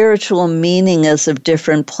spiritual meaning is of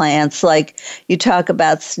different plants. Like you talk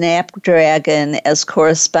about snapdragon as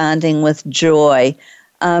corresponding with joy.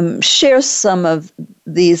 Share some of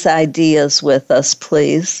these ideas with us,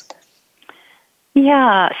 please.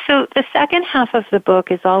 Yeah, so the second half of the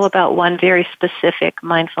book is all about one very specific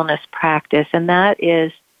mindfulness practice, and that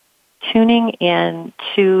is tuning in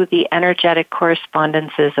to the energetic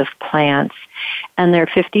correspondences of plants. And there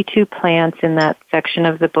are 52 plants in that section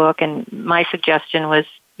of the book, and my suggestion was,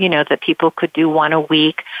 that people could do one a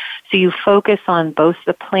week. So you focus on both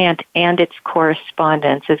the plant and its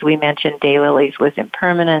correspondence. As we mentioned, daylilies was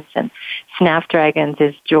impermanence, and snapdragons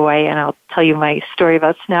is joy. And I'll tell you my story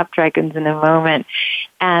about snapdragons in a moment.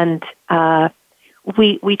 And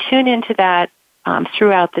we tune into that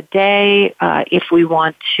throughout the day. If we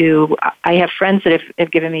want to, I have friends that have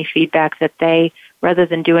given me feedback that they, rather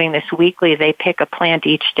than doing this weekly, they pick a plant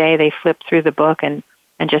each day. They flip through the book and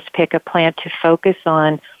just pick a plant to focus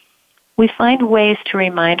on. We find ways to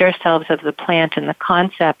remind ourselves of the plant and the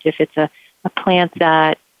concept. If it's a plant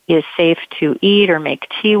that is safe to eat or make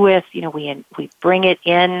tea with, we bring it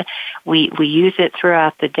in, we use it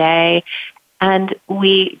throughout the day, and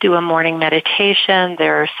we do a morning meditation.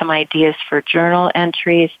 There are some ideas for journal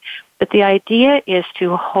entries, but the idea is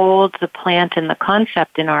to hold the plant and the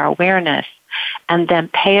concept in our awareness and then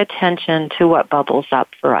pay attention to what bubbles up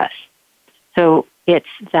for us. So it's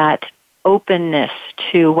that openness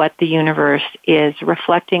to what the universe is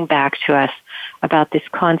reflecting back to us about this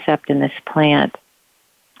concept and this plant.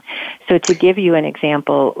 So to give you an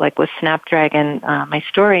example, like with snapdragon, my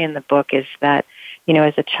story in the book is that,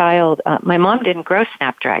 as a child, my mom didn't grow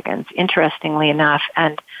snapdragons, interestingly enough,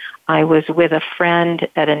 and I was with a friend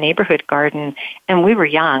at a neighborhood garden, and we were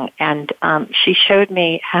young, and she showed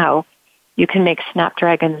me how you can make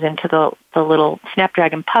snapdragons into the little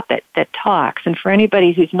snapdragon puppet that talks. And for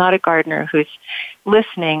anybody who's not a gardener who's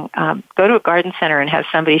listening, go to a garden center and have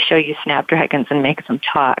somebody show you snapdragons and make them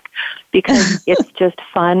talk, because it's just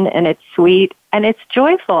fun and it's sweet and it's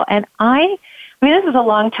joyful. And I mean, this was a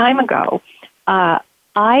long time ago.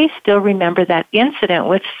 I still remember that incident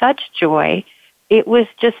with such joy. It was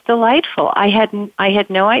just delightful. I had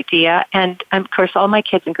no idea. And of course, all my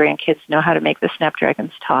kids and grandkids know how to make the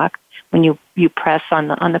snapdragons talk when you press on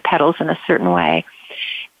the petals in a certain way.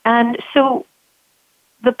 And so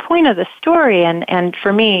the point of the story, and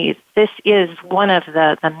for me, this is one of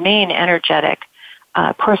the main energetic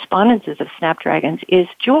correspondences of snapdragons, is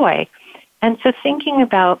joy. And so thinking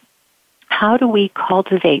about how do we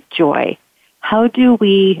cultivate joy? How do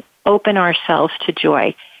we open ourselves to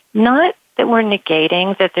joy? Not that we're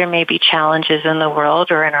negating that there may be challenges in the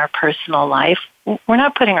world or in our personal life. We're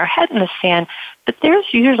not putting our head in the sand, but there's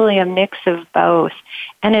usually a mix of both.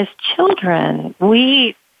 And as children,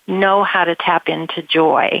 we know how to tap into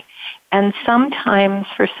joy. And sometimes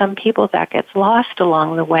for some people that gets lost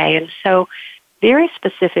along the way. And so very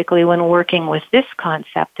specifically when working with this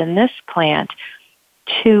concept and this plant,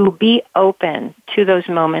 to be open to those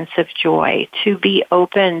moments of joy, to be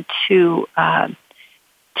open to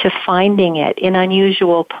finding it in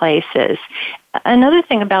unusual places. Another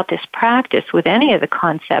thing about this practice with any of the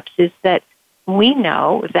concepts is that we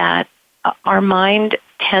know that our mind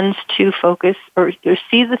tends to focus or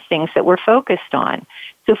see the things that we're focused on.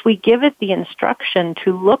 So if we give it the instruction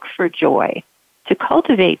to look for joy, to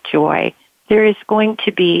cultivate joy, there is going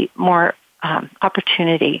to be more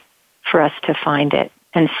opportunity for us to find it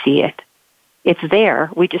and see it. It's there.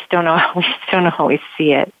 We just don't always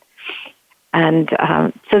see it. And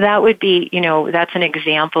so that would be, that's an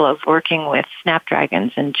example of working with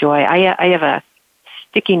snapdragons and joy. I have a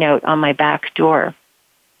sticky note on my back door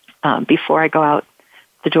before I go out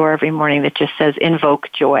the door every morning that just says,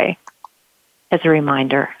 invoke joy, as a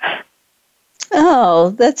reminder. Oh,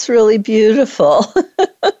 that's really beautiful.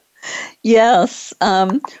 Yes.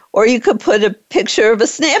 Or you could put a picture of a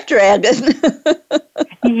snapdragon.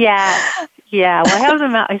 Yeah. Well, I have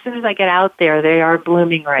them out. As soon as I get out there, they are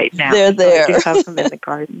blooming right now. They're there. So I do have them in the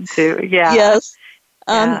garden, too. Yeah. Yes.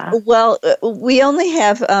 Yeah. Well, we only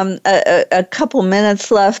have a couple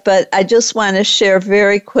minutes left, but I just want to share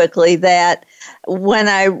very quickly that when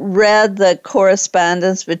I read the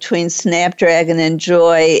correspondence between snapdragon and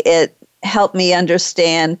joy, it helped me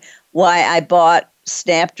understand why I bought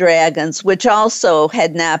snapdragons, which also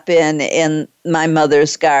had not been in my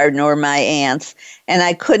mother's garden or my aunt's. And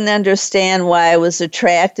I couldn't understand why I was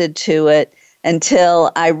attracted to it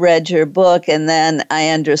until I read your book, and then I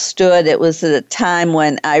understood it was at a time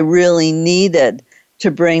when I really needed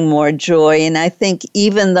to bring more joy. And I think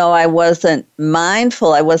even though I wasn't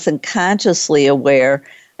mindful, I wasn't consciously aware,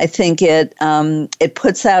 I think it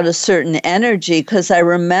puts out a certain energy, because I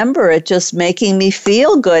remember it just making me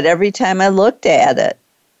feel good every time I looked at it.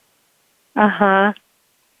 Uh-huh.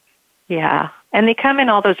 Yeah. And they come in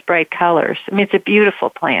all those bright colors. I mean, it's a beautiful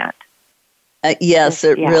plant. Yes,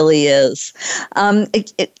 it really is.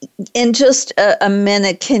 In just a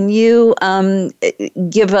minute, can you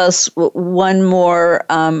give us one more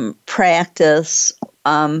practice,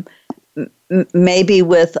 maybe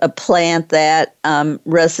with a plant that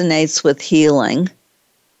resonates with healing?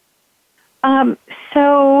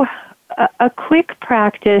 So a quick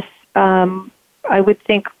practice, I would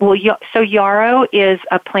think, so yarrow is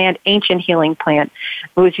a plant, ancient healing plant.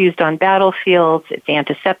 It was used on battlefields. It's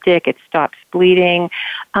antiseptic. It stops bleeding.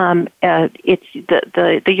 It's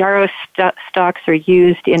the yarrow stalks are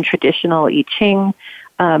used in traditional I Ching,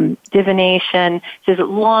 divination. There's a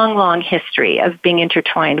long, long history of being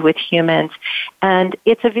intertwined with humans, and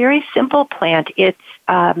it's a very simple plant. It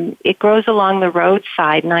grows along the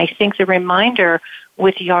roadside, and I think the reminder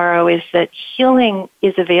with yarrow is that healing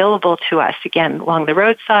is available to us, again, along the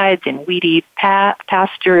roadsides, in weedy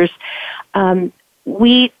pastures.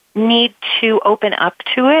 We need to open up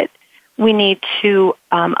to it. We need to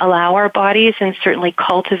allow our bodies, and certainly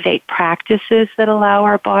cultivate practices that allow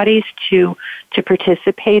our bodies to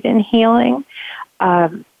participate in healing.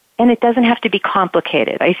 And it doesn't have to be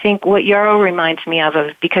complicated. I think what yarrow reminds me of,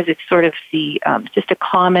 because it's sort of just a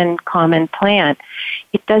common plant,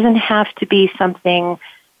 it doesn't have to be something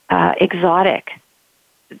exotic.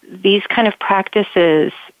 These kind of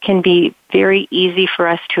practices can be very easy for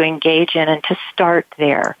us to engage in, and to start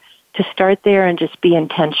there and just be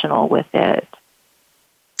intentional with it.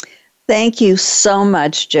 Thank you so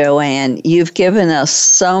much, Joanne. You've given us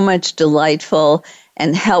so much delightful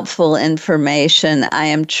and helpful information. I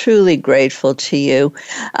am truly grateful to you,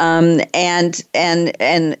 and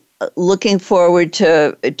looking forward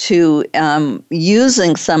to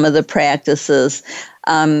using some of the practices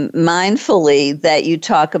mindfully that you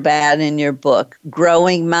talk about in your book,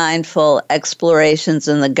 Growing Mindful Explorations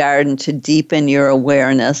in the Garden to Deepen Your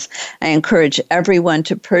Awareness. I encourage everyone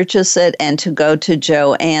to purchase it and to go to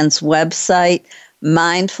Joanne's website,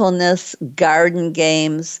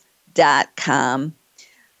 mindfulnessgardengames.com.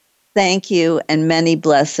 Thank you, and many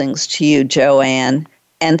blessings to you, Joanne.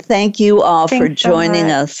 And thank you all for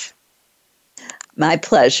joining us. My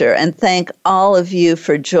pleasure. And thank all of you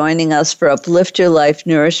for joining us for Uplift Your Life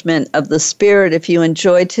Nourishment of the Spirit. If you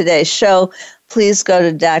enjoyed today's show, please go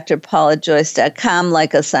to drpaulajoyce.com,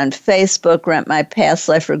 like us on Facebook, rent my past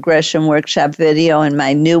life regression workshop video and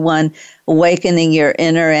my new one, Awakening Your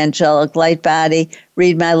Inner Angelic Light Body.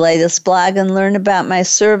 Read my latest blog and learn about my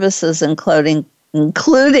services, including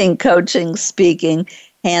coaching, speaking,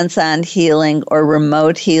 hands-on healing, or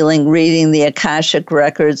remote healing, reading the Akashic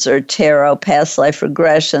Records or tarot, past life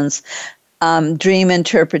regressions, dream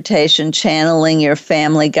interpretation, channeling your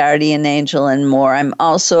family guardian angel, and more. I'm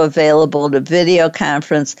also available to video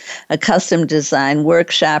conference, a custom design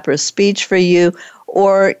workshop, or speech for you,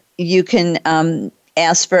 or you can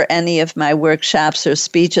ask for any of my workshops or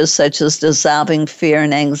speeches, such as dissolving fear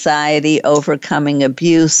and anxiety, overcoming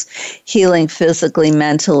abuse, healing physically,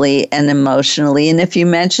 mentally, and emotionally. And if you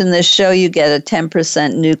mention this show, you get a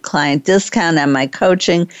 10% new client discount on my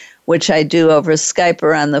coaching, which I do over Skype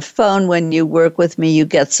or on the phone. When you work with me, you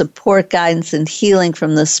get support, guidance, and healing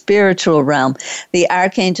from the spiritual realm. The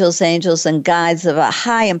archangels, angels, and guides of a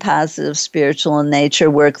high and positive spiritual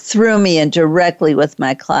nature work through me and directly with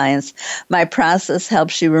my clients. My process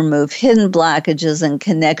helps you remove hidden blockages and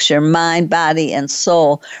connects your mind, body, and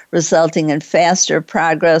soul, resulting in faster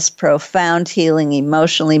progress, profound healing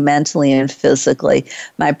emotionally, mentally, and physically.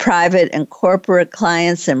 My private and corporate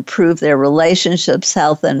clients improve their relationships,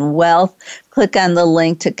 health, and wealth. Click on the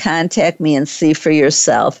link to contact me and see for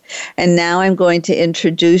yourself. And now I'm going to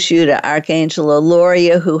introduce you to Archangel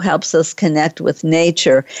Aloria, who helps us connect with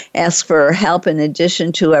nature. Ask for her help in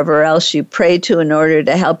addition to whoever else you pray to in order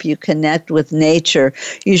to help you connect with nature.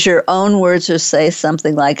 Use your own words or say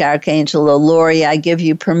something like, Archangel Aloria, I give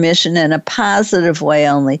you permission in a positive way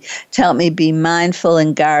only to help me be mindful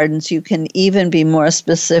in gardens. You can even be more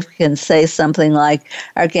specific and say something like,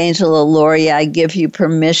 Archangel Aloria, I give you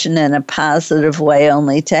permission in a positive way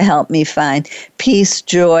only to help me find peace,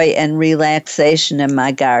 joy, and relaxation in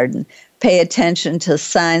my garden. Pay attention to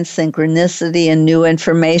signs, synchronicity, and new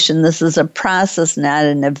information. This is a process, not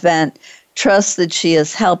an event. Trust that she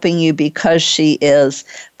is helping you because she is.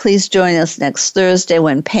 Please join us next Thursday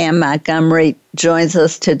when Pam Montgomery joins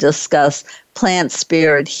us to discuss Plant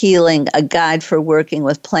Spirit Healing, a guide for working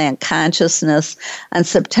with plant consciousness. On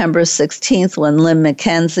September 16th, when Lynn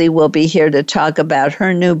McKenzie will be here to talk about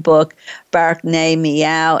her new book, Bark Nay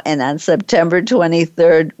Meow. And on September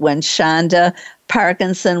 23rd, when Shonda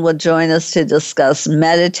Parkinson will join us to discuss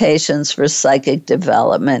meditations for psychic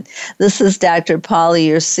development. This is Dr. Paula,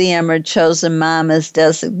 your CM, chosen mom, as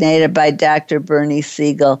designated by Dr. Bernie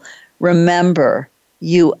Siegel. Remember,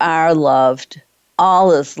 you are loved.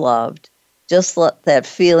 All is loved. Just let that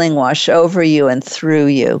feeling wash over you and through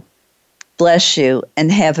you. Bless you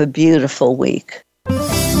and have a beautiful week.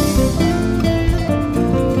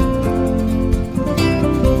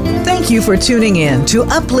 Thank you for tuning in to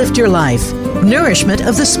Uplift Your Life, Nourishment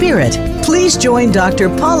of the Spirit. Please join Dr.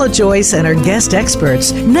 Paula Joyce and her guest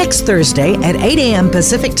experts next Thursday at 8 a.m.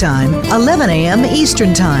 Pacific Time, 11 a.m.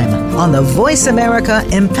 Eastern Time on the Voice America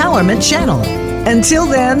Empowerment Channel. Until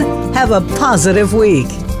then, have a positive week.